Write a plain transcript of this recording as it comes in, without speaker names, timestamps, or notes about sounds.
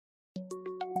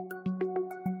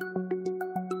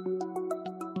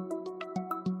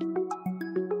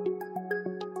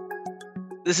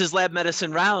This is Lab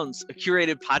Medicine Rounds, a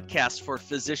curated podcast for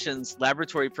physicians,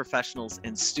 laboratory professionals,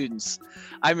 and students.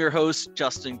 I'm your host,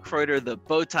 Justin Kreuter, the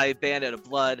Bowtie Bandit of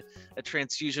Blood, a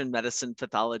transfusion medicine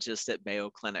pathologist at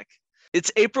Mayo Clinic.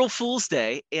 It's April Fool's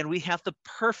Day, and we have the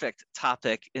perfect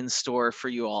topic in store for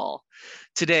you all.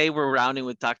 Today, we're rounding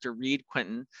with Dr. Reed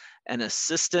Quinton, an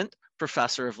assistant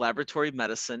professor of laboratory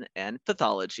medicine and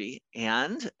pathology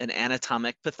and an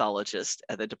anatomic pathologist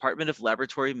at the Department of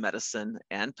Laboratory Medicine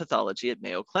and Pathology at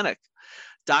Mayo Clinic.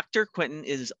 Dr. Quinton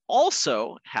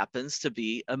also happens to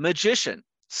be a magician.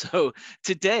 So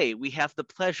today we have the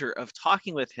pleasure of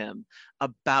talking with him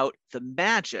about the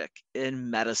magic in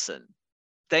medicine.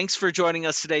 Thanks for joining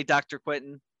us today, Dr.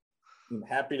 Quinton. I'm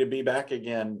happy to be back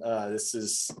again. This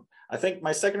is, I think,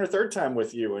 my second or third time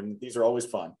with you, and these are always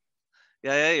fun.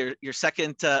 Yeah, your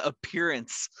second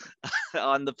appearance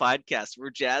on the podcast. We're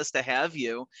jazzed to have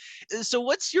you. So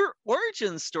what's your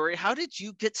origin story? How did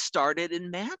you get started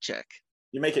in magic?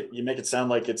 You make it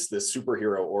sound like it's the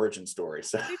superhero origin story.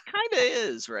 So it kind of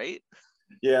is, right?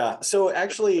 Yeah. So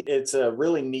actually, it's a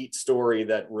really neat story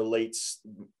that relates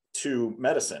to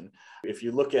medicine. If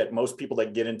you look at most people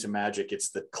that get into magic,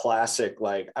 it's the classic,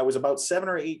 like I was about 7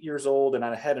 or 8 years old and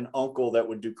I had an uncle that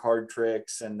would do card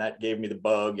tricks and that gave me the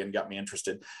bug and got me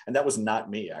interested. And that was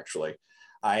not me, actually.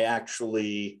 I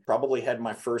actually probably had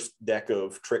my first deck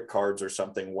of trick cards or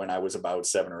something when I was about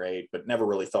 7 or 8, but never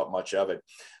really thought much of it.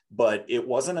 But it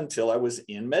wasn't until I was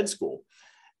in med school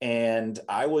and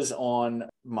I was on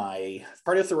my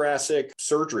cardiothoracic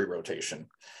surgery rotation.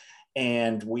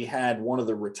 And we had one of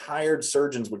the retired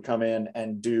surgeons would come in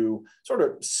and do sort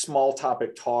of small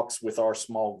topic talks with our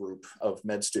small group of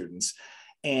med students.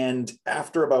 And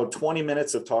after about 20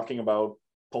 minutes of talking about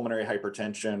pulmonary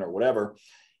hypertension or whatever,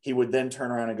 he would then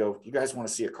turn around and go, "You guys want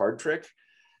to see a card trick?"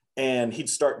 And he'd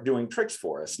start doing tricks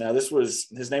for us. Now,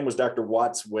 his name was Dr.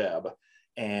 Watts Webb.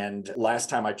 And last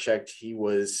time I checked, he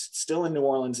was still in New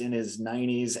Orleans in his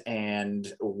 90s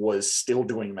and was still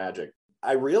doing magic.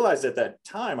 I realized at that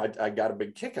time I got a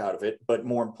big kick out of it, but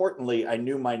more importantly, I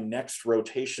knew my next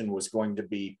rotation was going to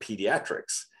be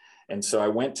pediatrics. And so I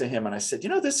went to him and I said,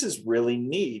 this is really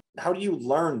neat. How do you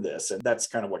learn this? And that's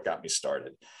kind of what got me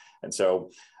started. And so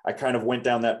I kind of went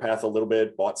down that path a little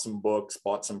bit, bought some books,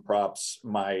 bought some props.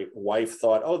 My wife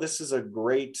thought, oh, this is a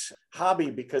great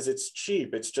hobby because it's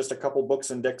cheap. It's just a couple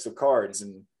books and decks of cards.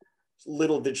 And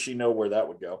little did she know where that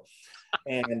would go.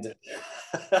 And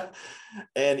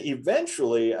and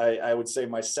eventually, I would say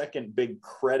my second big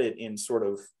credit in sort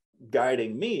of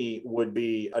guiding me would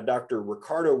be a Dr.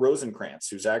 Ricardo Rosenkrantz,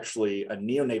 who's actually a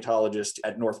neonatologist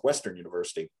at Northwestern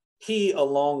University. He,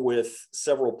 along with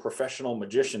several professional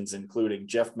magicians, including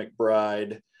Jeff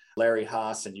McBride, Larry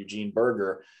Haas, and Eugene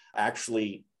Berger,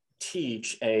 actually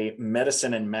teach a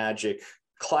medicine and magic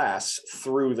class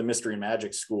through the Mystery and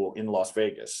Magic School in Las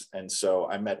Vegas. And so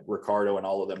I met Ricardo and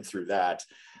all of them through that.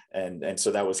 And so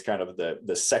that was kind of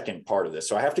the second part of this.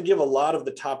 So I have to give a lot of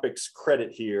the topics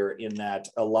credit here in that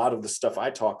a lot of the stuff I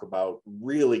talk about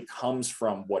really comes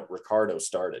from what Ricardo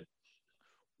started.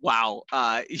 Wow.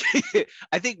 I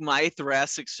think my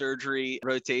thoracic surgery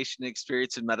rotation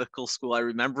experience in medical school, I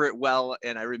remember it well,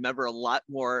 and I remember a lot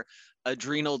more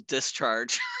adrenal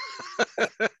discharge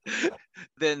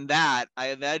than that. I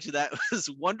imagine that was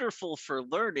wonderful for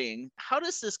learning. How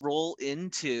does this roll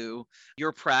into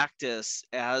your practice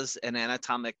as an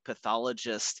anatomic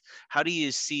pathologist? How do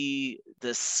you see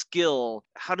the skill?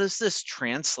 How does this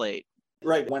translate?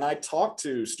 Right. When I talk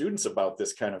to students about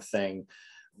this kind of thing,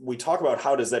 we talk about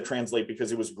how does that translate,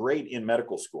 because it was great in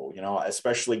medical school,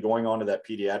 especially going on to that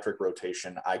pediatric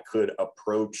rotation. I could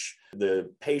approach the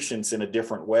patients in a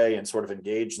different way and sort of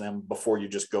engage them before you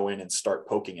just go in and start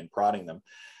poking and prodding them.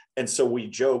 And so we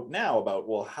joke now about,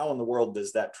 well, how in the world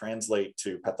does that translate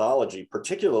to pathology,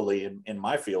 particularly in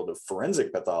my field of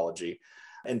forensic pathology?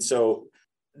 And so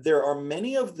there are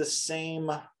many of the same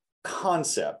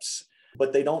concepts,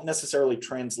 but they don't necessarily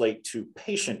translate to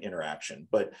patient interaction.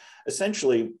 But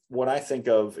essentially, what I think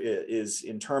of is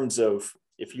in terms of,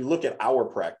 if you look at our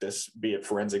practice, be it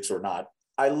forensics or not,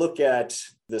 I look at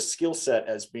the skill set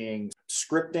as being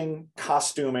scripting,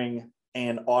 costuming,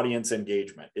 and audience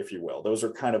engagement, if you will. Those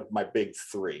are kind of my big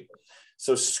three.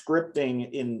 So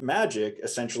scripting in magic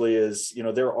essentially is,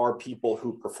 there are people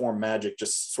who perform magic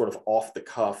just sort of off the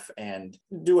cuff and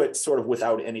do it sort of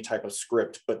without any type of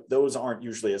script, but those aren't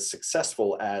usually as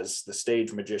successful as the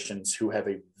stage magicians who have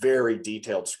a very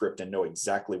detailed script and know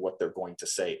exactly what they're going to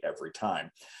say every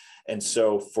time. And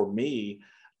so for me,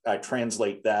 I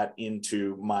translate that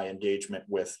into my engagement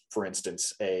with, for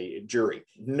instance, a jury.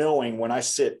 Knowing when I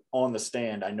sit on the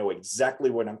stand, I know exactly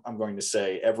what I'm going to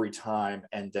say every time,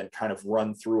 and then kind of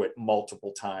run through it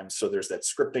multiple times. So there's that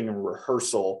scripting and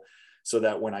rehearsal so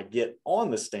that when I get on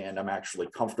the stand, I'm actually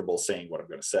comfortable saying what I'm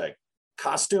going to say.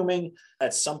 Costuming,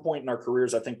 at some point in our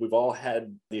careers, I think we've all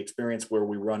had the experience where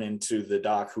we run into the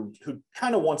doc who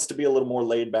kind of wants to be a little more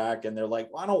laid back, and they're like,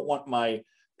 well, I don't want my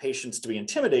patients to be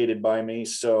intimidated by me.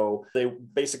 So they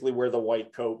basically wear the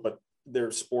white coat, but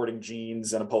they're sporting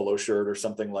jeans and a polo shirt or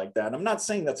something like that. And I'm not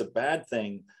saying that's a bad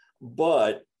thing,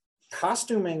 but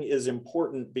costuming is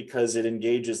important because it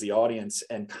engages the audience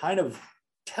and kind of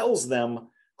tells them,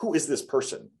 who is this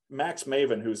person? Max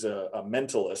Maven, who's a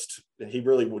mentalist, he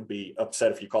really would be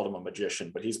upset if you called him a magician,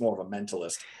 but he's more of a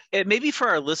mentalist. And maybe for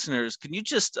our listeners, can you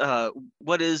just,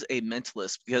 what is a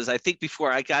mentalist? Because I think before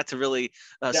I got to really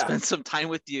spend some time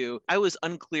with you, I was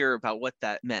unclear about what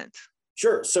that meant.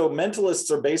 Sure. So mentalists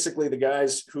are basically the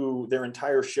guys who their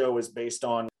entire show is based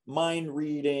on mind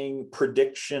reading,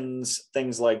 predictions,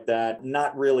 things like that.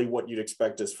 Not really what you'd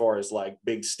expect as far as like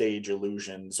big stage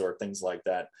illusions or things like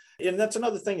that. And that's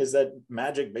another thing, is that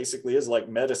magic basically is like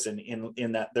medicine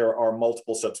in that there are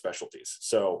multiple subspecialties.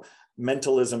 So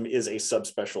mentalism is a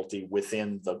subspecialty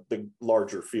within the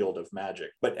larger field of magic.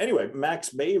 But anyway,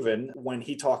 Max Maven, when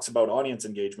he talks about audience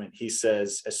engagement, he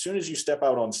says, as soon as you step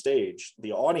out on stage,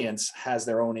 the audience has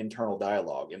their own internal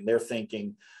dialogue, and they're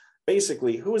thinking,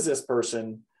 basically, who is this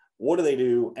person? What do they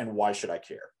do? And why should I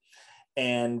care?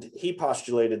 And he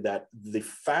postulated that the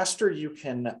faster you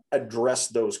can address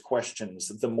those questions,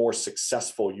 the more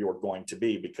successful you're going to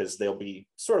be, because they'll be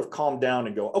sort of calmed down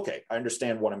and go, okay, I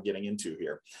understand what I'm getting into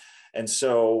here. And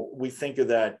so we think of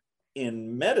that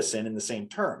in medicine in the same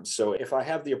terms. So if I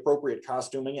have the appropriate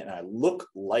costuming and I look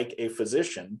like a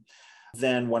physician,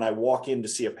 then when I walk in to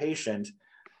see a patient,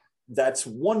 that's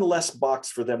one less box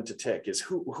for them to tick, is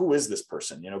who is this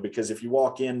person? Because if you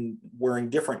walk in wearing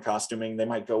different costuming, they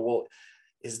might go, well,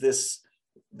 is this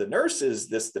the nurse? Is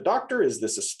this the doctor? Is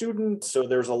this a student? So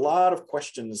there's a lot of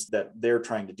questions that they're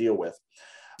trying to deal with.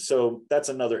 So that's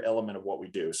another element of what we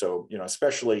do. So,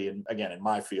 especially in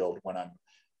my field, when I'm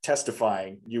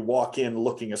testifying, you walk in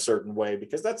looking a certain way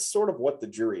because that's sort of what the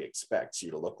jury expects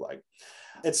you to look like.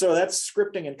 And so that's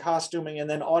scripting and costuming, and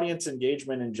then audience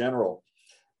engagement in general.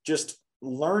 Just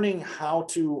learning how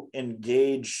to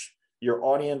engage your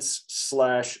audience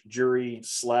 / jury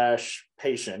 /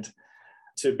 patient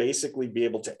to basically be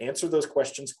able to answer those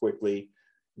questions quickly,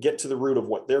 get to the root of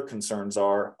what their concerns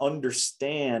are,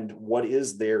 understand what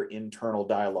is their internal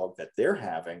dialogue that they're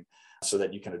having so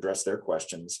that you can address their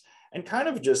questions, and kind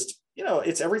of just,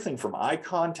 it's everything from eye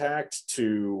contact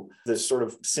to the sort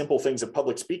of simple things of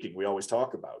public speaking we always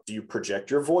talk about. Do you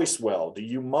project your voice well? Do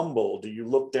you mumble? Do you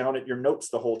look down at your notes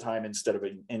the whole time instead of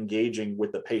engaging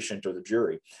with the patient or the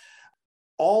jury?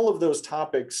 All of those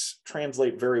topics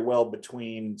translate very well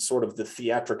between sort of the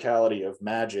theatricality of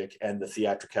magic and the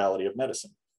theatricality of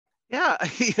medicine. Yeah,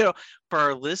 for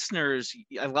our listeners,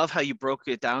 I love how you broke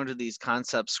it down to these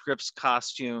concepts: scripts,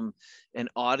 costume, and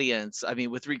audience. I mean,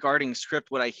 with regarding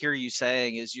script, what I hear you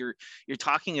saying is you're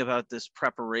talking about this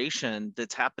preparation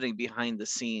that's happening behind the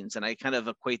scenes, and I kind of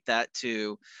equate that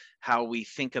to how we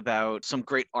think about some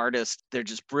great artists. They're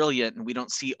just brilliant, and we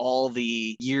don't see all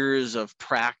the years of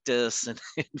practice and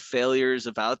failures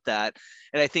about that.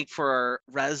 And I think for our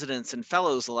residents and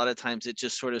fellows, a lot of times it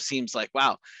just sort of seems like,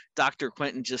 wow, Dr.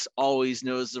 Quentin just always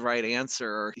knows the right answer,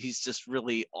 or he's just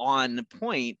really on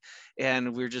point.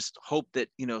 And we're just hope that,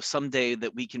 someday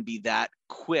that we can be that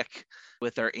quick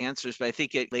with our answers. But I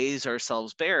think it lays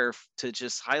ourselves bare to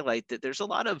just highlight that there's a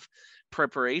lot of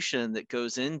preparation that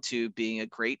goes into being a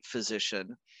great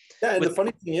physician. Yeah, and the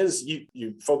funny thing is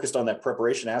you focused on that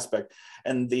preparation aspect.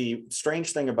 And the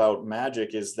strange thing about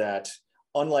magic is that,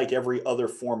 unlike every other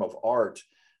form of art,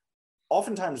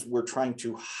 oftentimes we're trying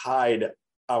to hide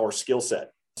our skill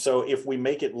set. So if we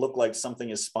make it look like something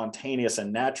is spontaneous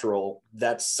and natural,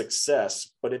 that's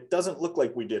success, but it doesn't look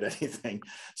like we did anything.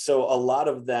 So a lot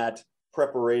of that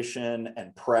preparation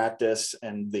and practice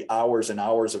and the hours and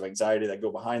hours of anxiety that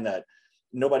go behind that,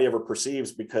 nobody ever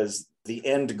perceives, because the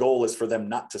end goal is for them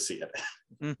not to see it.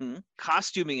 Mm-hmm.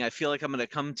 Costuming, I feel like I'm going to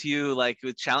come to you like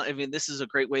with challenge. I mean, this is a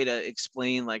great way to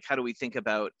explain, like, how do we think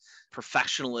about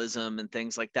professionalism and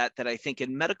things like that, that I think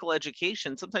in medical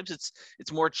education, sometimes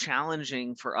it's more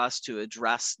challenging for us to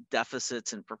address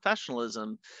deficits in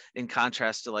professionalism in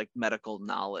contrast to like medical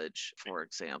knowledge, for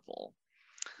example.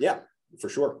 Yeah, for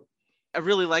sure. I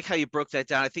really like how you broke that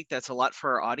down. I think that's a lot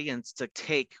for our audience to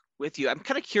take with you. I'm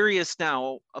kind of curious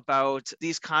now about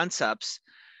these concepts.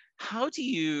 How do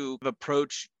you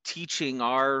approach teaching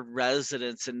our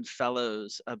residents and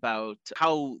fellows about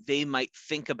how they might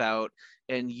think about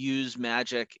and use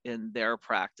magic in their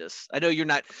practice? I know you're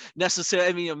not necessarily,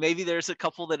 I mean, maybe there's a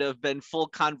couple that have been full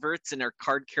converts and are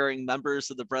card-carrying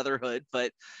members of the Brotherhood,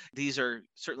 but these are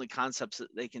certainly concepts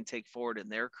that they can take forward in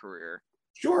their career.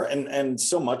 Sure. And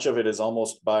so much of it is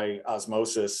almost by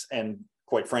osmosis. And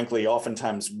quite frankly,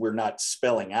 oftentimes we're not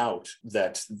spelling out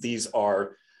that these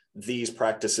are these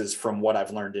practices from what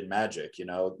I've learned in magic,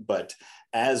 but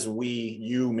as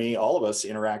you, me, all of us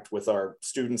interact with our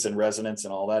students and residents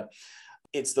and all that,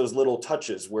 it's those little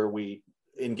touches where we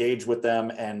engage with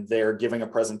them and they're giving a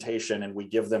presentation and we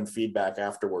give them feedback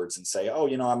afterwards and say, oh,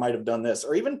 I might have done this,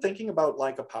 or even thinking about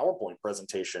like a PowerPoint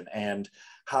presentation and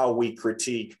how we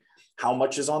critique how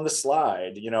much is on the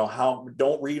slide, how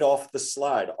don't read off the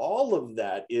slide. All of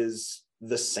that is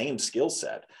the same skill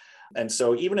set. And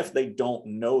so even if they don't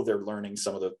know they're learning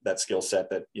some of that skill set,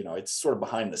 that, it's sort of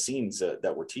behind the scenes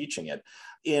that we're teaching it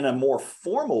in a more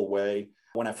formal way.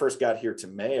 When I first got here to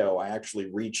Mayo, I actually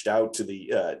reached out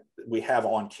to we have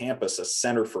on campus a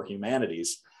Center for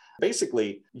Humanities,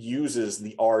 basically uses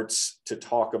the arts to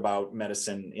talk about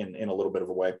medicine in a little bit of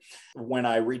a way. When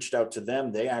I reached out to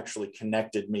them, they actually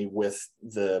connected me with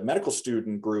the medical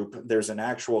student group. There's an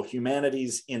actual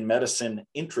Humanities in Medicine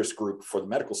interest group for the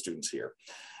medical students here.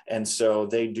 And so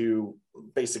they do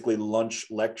basically lunch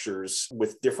lectures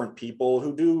with different people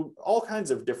who do all kinds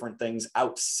of different things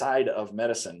outside of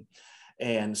medicine.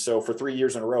 And so for 3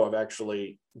 years in a row, I've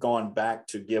actually gone back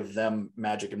to give them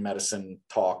magic and medicine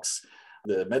talks.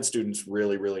 The med students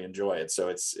really, really enjoy it. So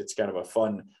it's kind of a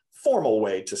fun, formal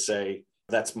way to say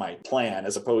that's my plan,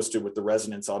 as opposed to with the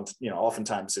residents on,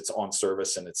 oftentimes it's on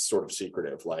service and it's sort of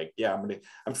secretive. Like, yeah,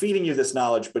 I'm feeding you this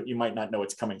knowledge, but you might not know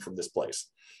it's coming from this place.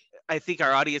 I think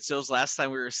our audience knows last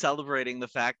time we were celebrating the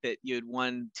fact that you had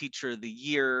won Teacher of the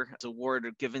Year award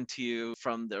given to you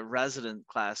from the resident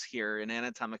class here in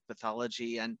anatomic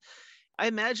pathology. And I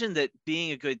imagine that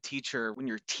being a good teacher, when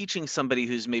you're teaching somebody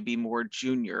who's maybe more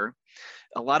junior,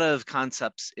 a lot of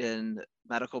concepts in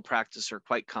medical practice are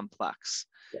quite complex.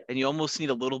 And you almost need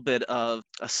a little bit of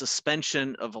a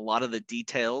suspension of a lot of the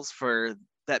details for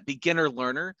that beginner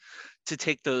learner to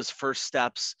take those first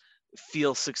steps,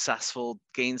 feel successful,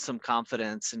 gain some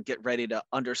confidence, and get ready to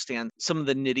understand some of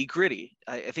the nitty gritty.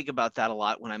 I think about that a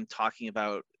lot when I'm talking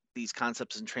about these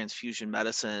concepts in transfusion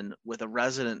medicine with a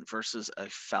resident versus a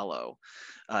fellow.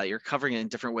 You're covering it in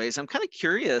different ways. I'm kind of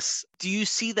curious, do you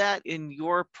see that in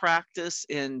your practice?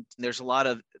 And there's a lot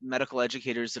of medical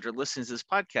educators that are listening to this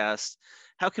podcast.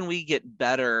 How can we get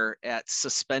better at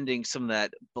suspending some of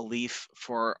that belief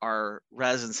for our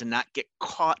residents and not get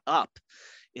caught up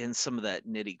in some of that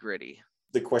nitty gritty?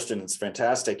 The question is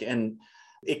fantastic. And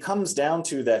it comes down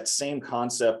to that same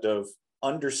concept of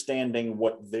understanding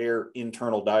what their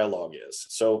internal dialogue is.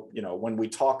 So, when we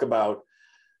talk about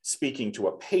speaking to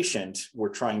a patient, we're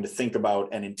trying to think about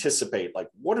and anticipate, like,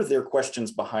 what are their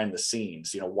questions behind the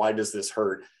scenes? Why does this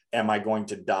hurt? Am I going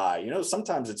to die?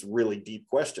 Sometimes it's really deep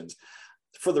questions.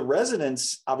 For the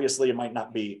residents, obviously, it might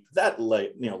not be that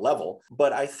level,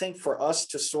 but I think for us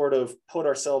to sort of put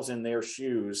ourselves in their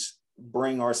shoes,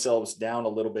 bring ourselves down a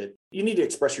little bit, you need to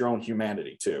express your own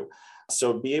humanity too.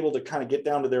 So be able to kind of get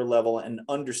down to their level and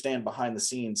understand behind the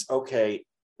scenes, okay,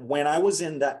 when I was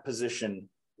in that position,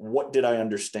 what did I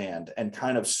understand? And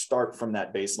kind of start from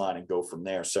that baseline and go from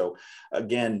there. So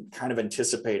again, kind of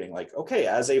anticipating like, okay,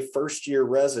 as a first year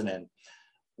resident,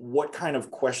 what kind of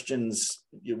questions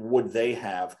would they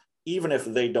have, even if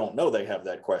they don't know they have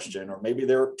that question, or maybe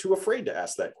they're too afraid to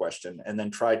ask that question, and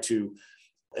then try to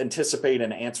anticipate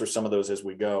and answer some of those as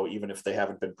we go, even if they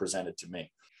haven't been presented to me.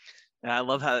 And I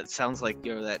love how it sounds like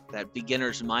that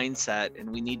beginner's mindset, and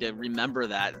we need to remember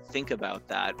that and think about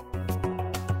that.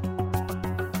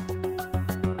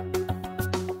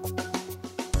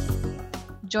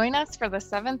 Join us for the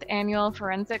 7th Annual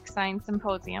Forensic Science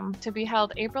Symposium to be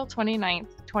held April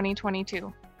 29th,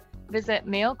 2022. Visit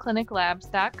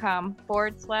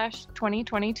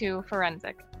mayocliniclabs.com/2022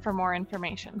 forensic for more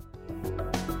information.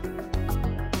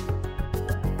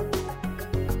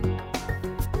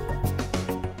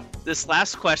 This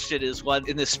last question is one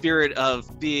in the spirit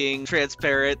of being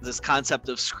transparent, this concept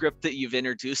of script that you've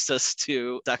introduced us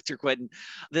to, Dr. Quinton.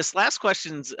 This last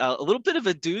question's a little bit of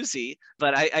a doozy,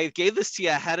 but I gave this to you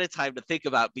ahead of time to think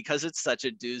about because it's such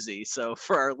a doozy. So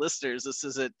for our listeners, this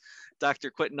isn't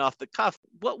Dr. Quinton, off the cuff,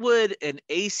 what would an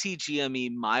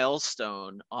ACGME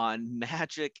milestone on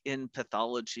magic in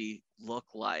pathology look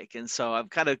like? And so I'm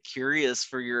kind of curious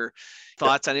for your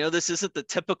thoughts. I know this isn't the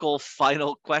typical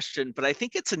final question, but I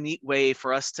think it's a neat way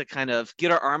for us to kind of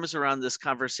get our arms around this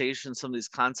conversation, some of these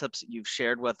concepts that you've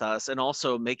shared with us, and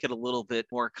also make it a little bit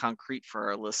more concrete for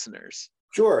our listeners.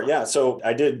 Sure. Yeah. So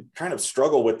I did kind of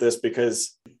struggle with this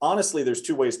because honestly, there's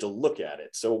two ways to look at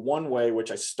it. So one way,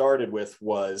 which I started with,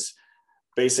 was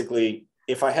basically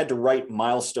if I had to write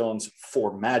milestones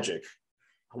for magic,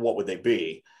 what would they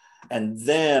be? And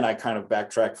then I kind of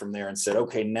backtracked from there and said,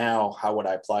 okay, now how would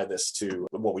I apply this to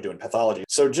what we do in pathology?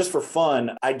 So just for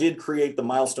fun, I did create the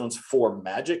milestones for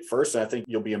magic first. And I think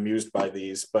you'll be amused by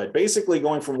these, but basically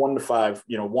going from 1 to 5,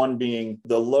 1 being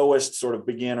the lowest sort of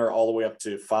beginner all the way up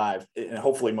to 5. And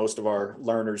hopefully most of our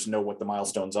learners know what the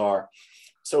milestones are.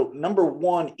 So number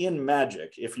 1 in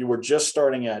magic, if you were just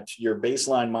starting at your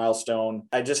baseline milestone,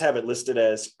 I just have it listed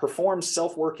as perform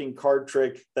self-working card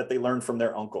trick that they learned from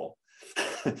their uncle.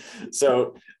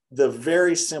 So the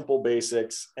very simple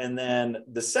basics. And then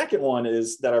the second one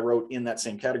is that I wrote in that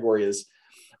same category is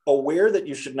aware that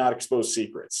you should not expose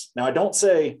secrets. Now, I don't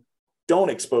say don't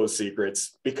expose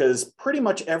secrets because pretty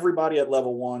much everybody at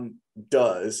level 1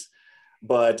 does,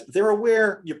 but they're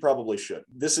aware you probably should.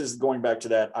 This is going back to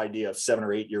that idea of 7 or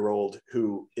 8-year-old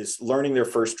who is learning their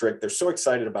first trick. They're so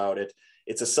excited about it.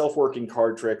 It's a self-working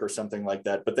card trick or something like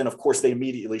that. But then, of course, they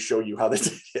immediately show you how they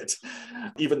did it,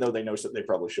 even though they know that they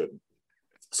probably shouldn't.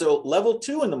 So level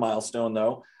 2 in the milestone,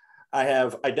 though, I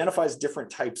have identifies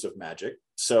different types of magic.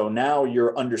 So now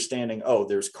you're understanding, oh,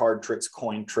 there's card tricks,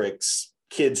 coin tricks,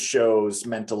 kids shows,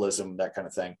 mentalism, that kind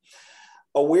of thing.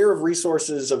 Aware of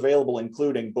resources available,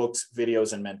 including books,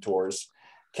 videos, and mentors.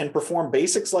 Can perform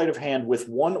basic sleight of hand with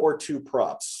 1 or 2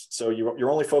 props. So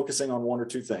you're only focusing on 1 or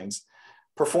 2 things.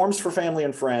 Performs for family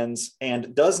and friends,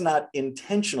 and does not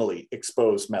intentionally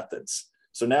expose methods.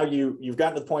 So now you've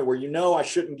gotten to the point where I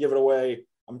shouldn't give it away.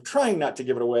 I'm trying not to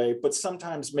give it away, but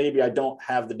sometimes maybe I don't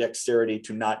have the dexterity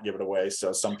to not give it away.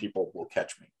 So some people will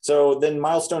catch me. So then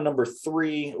milestone number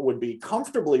 3 would be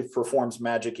comfortably performs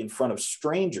magic in front of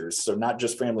strangers. So not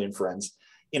just family and friends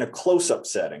in a close-up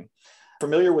setting.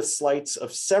 Familiar with sleights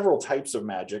of several types of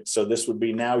magic. So this would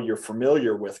be now you're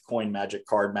familiar with coin magic,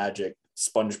 card magic,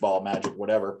 sponge ball magic,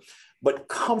 whatever, but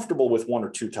comfortable with 1 or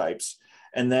 2 types.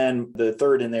 And then the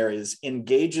third in there is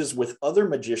engages with other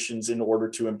magicians in order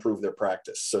to improve their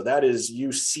practice. So that is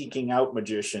you seeking out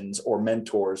magicians or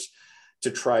mentors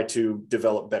to try to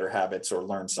develop better habits or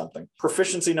learn something.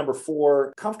 Proficiency number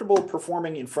 4, comfortable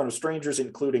performing in front of strangers,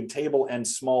 including table and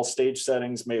small stage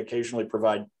settings, may occasionally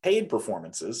provide paid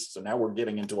performances. So now we're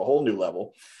getting into a whole new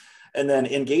level. And then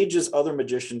engages other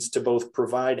magicians to both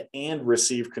provide and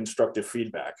receive constructive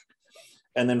feedback.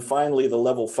 And then finally, the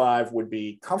level 5 would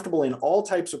be comfortable in all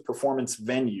types of performance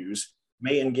venues,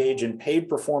 may engage in paid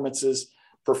performances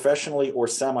professionally or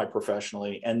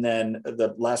semi-professionally. And then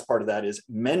the last part of that is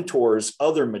mentors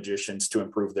other magicians to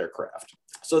improve their craft.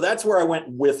 So that's where I went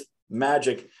with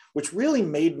magic, which really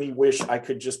made me wish I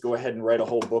could just go ahead and write a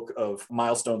whole book of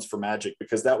milestones for magic,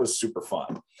 because that was super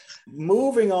fun.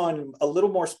 Moving on a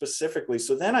little more specifically,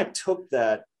 so then I took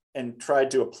that and tried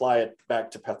to apply it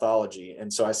back to pathology.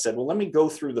 And so I said, well, let me go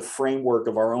through the framework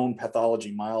of our own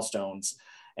pathology milestones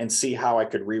and see how I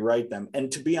could rewrite them. And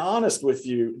to be honest with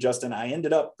you, Justin, I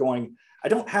ended up going, I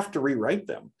don't have to rewrite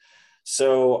them.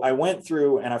 So I went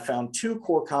through and I found 2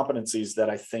 core competencies that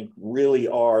I think really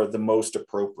are the most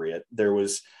appropriate. There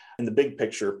was, in the big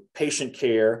picture, patient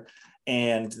care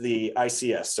and the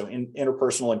ICS, so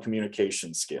interpersonal and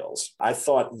communication skills. I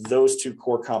thought those 2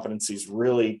 core competencies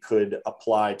really could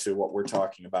apply to what we're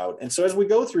talking about. And so as we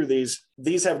go through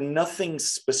these have nothing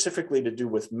specifically to do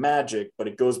with magic, but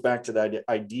it goes back to that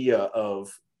idea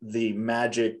of the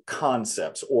magic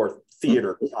concepts or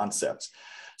theater concepts.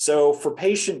 So for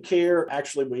patient care,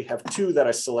 actually, we have 2 that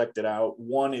I selected out.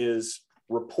 One is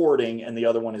reporting and the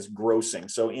other one is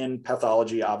grossing. So in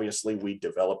pathology, obviously, we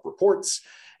develop reports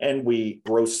and we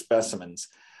gross specimens.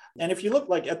 And if you look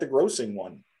like at the grossing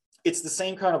one, it's the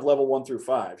same kind of level 1 through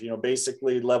 5.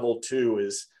 Basically level 2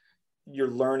 is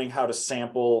you're learning how to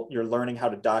sample, you're learning how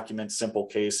to document simple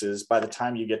cases. By the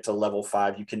time you get to level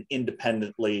 5, you can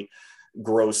independently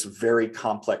gross very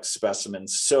complex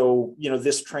specimens. So,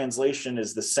 this translation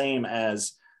is the same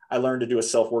as I learned to do a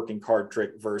self-working card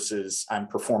trick versus I'm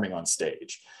performing on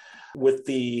stage. With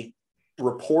the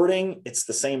reporting, it's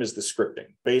the same as the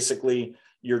scripting. Basically,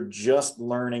 you're just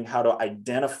learning how to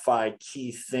identify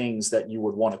key things that you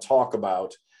would want to talk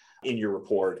about in your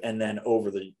report. And then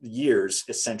over the years,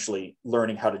 essentially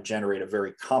learning how to generate a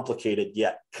very complicated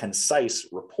yet concise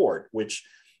report, which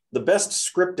The best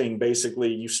scripting,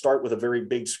 basically, you start with a very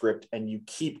big script and you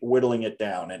keep whittling it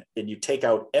down, and you take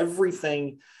out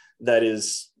everything that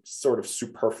is sort of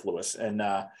superfluous and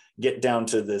get down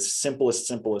to the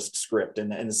simplest script.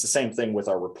 And it's the same thing with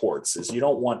our reports, is you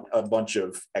don't want a bunch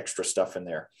of extra stuff in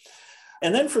there.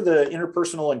 And then for the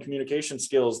interpersonal and communication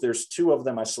skills, there's two of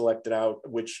them I selected out,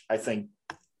 which I think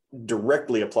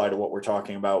directly apply to what we're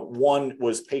talking about. One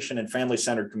was patient and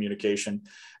family-centered communication,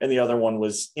 and the other one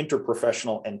was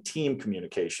interprofessional and team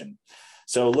communication.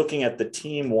 So looking at the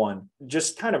team one,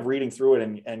 just kind of reading through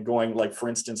it and going, like, for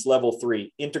instance, level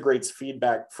 3 integrates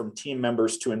feedback from team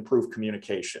members to improve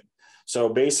communication. So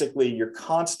basically, you're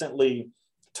constantly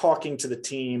talking to the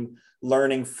team,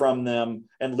 learning from them,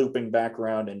 and looping back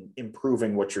around and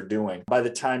improving what you're doing. By the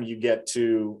time you get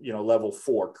to, level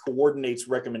 4, coordinates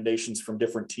recommendations from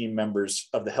different team members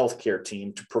of the healthcare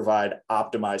team to provide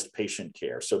optimized patient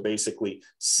care. So basically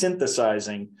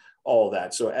synthesizing all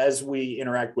that. So as we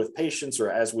interact with patients, or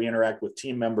as we interact with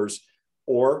team members,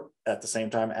 or at the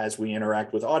same time, as we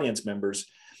interact with audience members,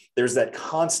 there's that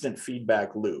constant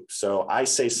feedback loop. So I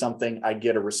say something, I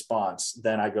get a response,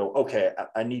 then I go, okay,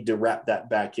 I need to wrap that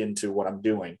back into what I'm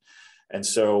doing. And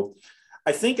so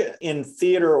I think in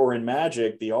theater or in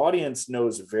magic, the audience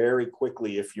knows very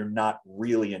quickly if you're not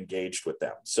really engaged with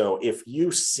them. So if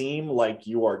you seem like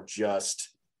you are just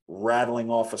rattling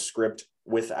off a script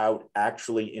without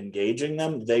actually engaging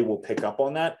them, they will pick up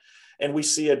on that. And we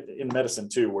see it in medicine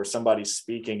too, where somebody's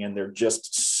speaking and they're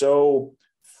just so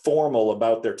formal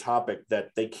about their topic that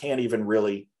they can't even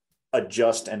really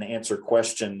adjust and answer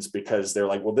questions, because they're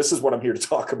like, well, this is what I'm here to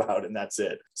talk about, and that's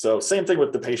it. So same thing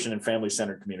with the patient and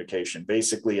family-centered communication,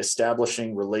 basically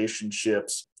establishing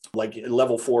relationships. Like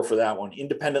level 4 for that one,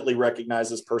 independently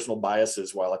recognizes personal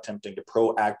biases while attempting to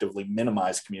proactively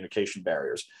minimize communication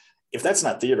barriers. If that's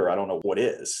not theater, I don't know what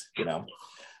is,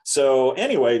 So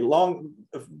anyway,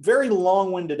 very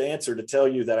long-winded answer to tell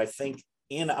you that I think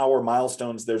in our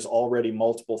milestones, there's already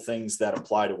multiple things that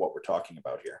apply to what we're talking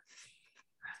about here.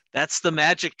 That's the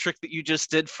magic trick that you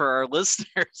just did for our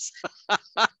listeners.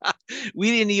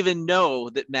 We didn't even know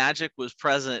that magic was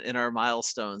present in our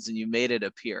milestones, and you made it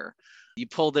appear. You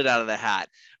pulled it out of the hat,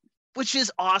 which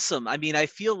is awesome. I mean, I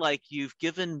feel like you've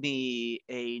given me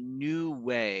a new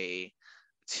way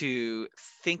to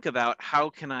think about how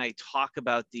can I talk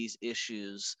about these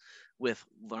issues with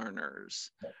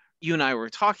learners. You and I were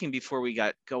talking before we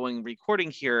got going recording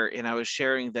here, and I was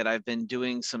sharing that I've been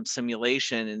doing some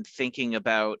simulation and thinking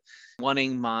about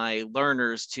wanting my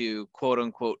learners to, quote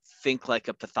unquote, think like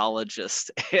a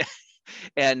pathologist.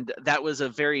 And that was a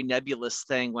very nebulous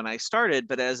thing when I started,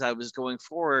 but as I was going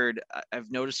forward,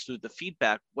 I've noticed through the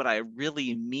feedback, what I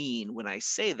really mean when I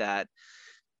say that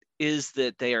is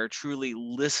that they are truly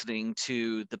listening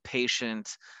to the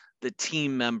patient, the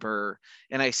team member.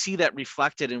 And I see that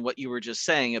reflected in what you were just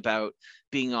saying about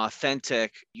being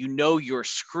authentic. You know your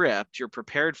script, you're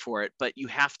prepared for it, but you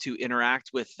have to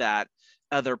interact with that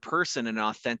other person in an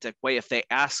authentic way. If they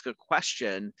ask a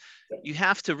question, you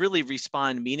have to really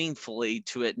respond meaningfully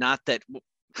to it. Not that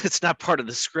it's not part of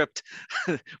the script.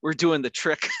 We're doing the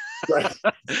trick. Right.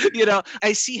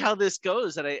 I see how this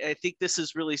goes. And I think this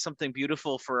is really something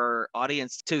beautiful for our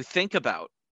audience to think about.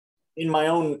 In my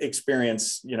own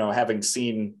experience, having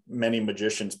seen many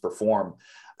magicians perform,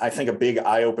 I think a big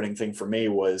eye-opening thing for me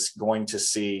was going to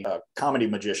see a comedy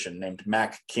magician named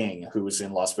Mac King, who's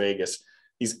in Las Vegas.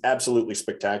 He's absolutely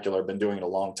spectacular, been doing it a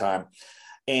long time.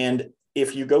 And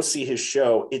if you go see his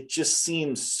show, it just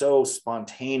seems so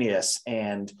spontaneous,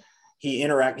 and he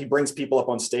brings people up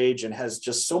on stage and has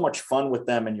just so much fun with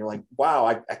them. And you're like, wow,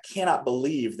 I cannot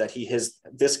believe that he has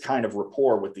this kind of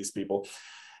rapport with these people.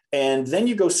 And then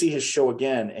you go see his show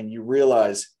again and you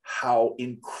realize how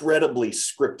incredibly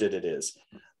scripted it is.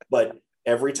 But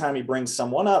every time he brings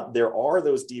someone up, there are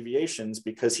those deviations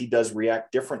because he does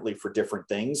react differently for different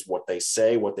things, what they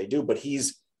say, what they do, but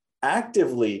he's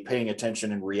actively paying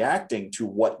attention and reacting to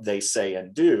what they say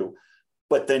and do,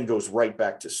 but then goes right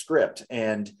back to script,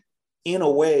 and in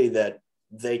a way that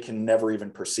they can never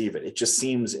even perceive it. It just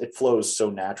seems, it flows so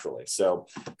naturally. So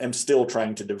I'm still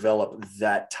trying to develop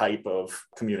that type of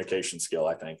communication skill,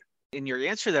 I think. In your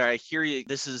answer there, I hear you.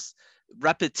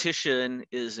 Repetition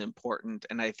is important.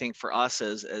 And I think for us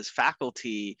as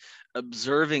faculty,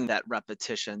 observing that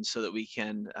repetition so that we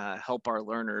can help our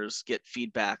learners get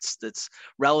feedbacks that's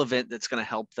relevant, that's going to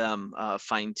help them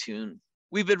fine tune.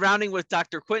 We've been rounding with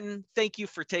Dr. Quinton. Thank you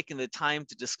for taking the time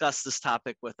to discuss this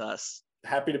topic with us.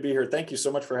 Happy to be here. Thank you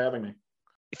so much for having me.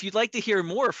 If you'd like to hear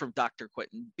more from Dr.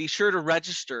 Quinton, be sure to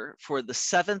register for the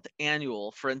 7th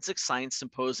Annual Forensic Science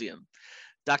Symposium.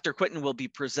 Dr. Quinton will be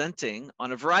presenting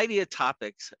on a variety of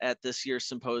topics at this year's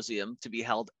symposium to be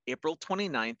held April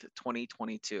 29th,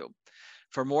 2022.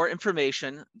 For more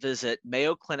information, visit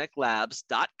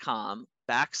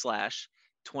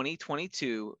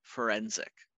mayocliniclabs.com/2022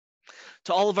 forensic.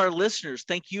 To all of our listeners,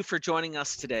 thank you for joining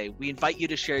us today. We invite you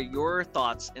to share your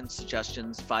thoughts and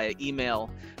suggestions via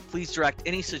email. Please direct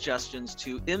any suggestions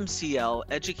to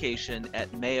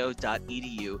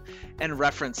mcleducation@mayo.edu and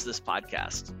reference this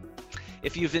podcast.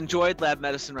 If you've enjoyed Lab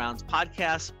Medicine Rounds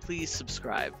podcast, please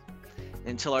subscribe.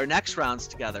 Until our next rounds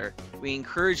together, we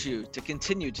encourage you to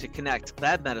continue to connect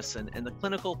lab medicine and the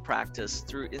clinical practice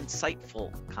through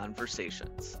insightful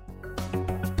conversations.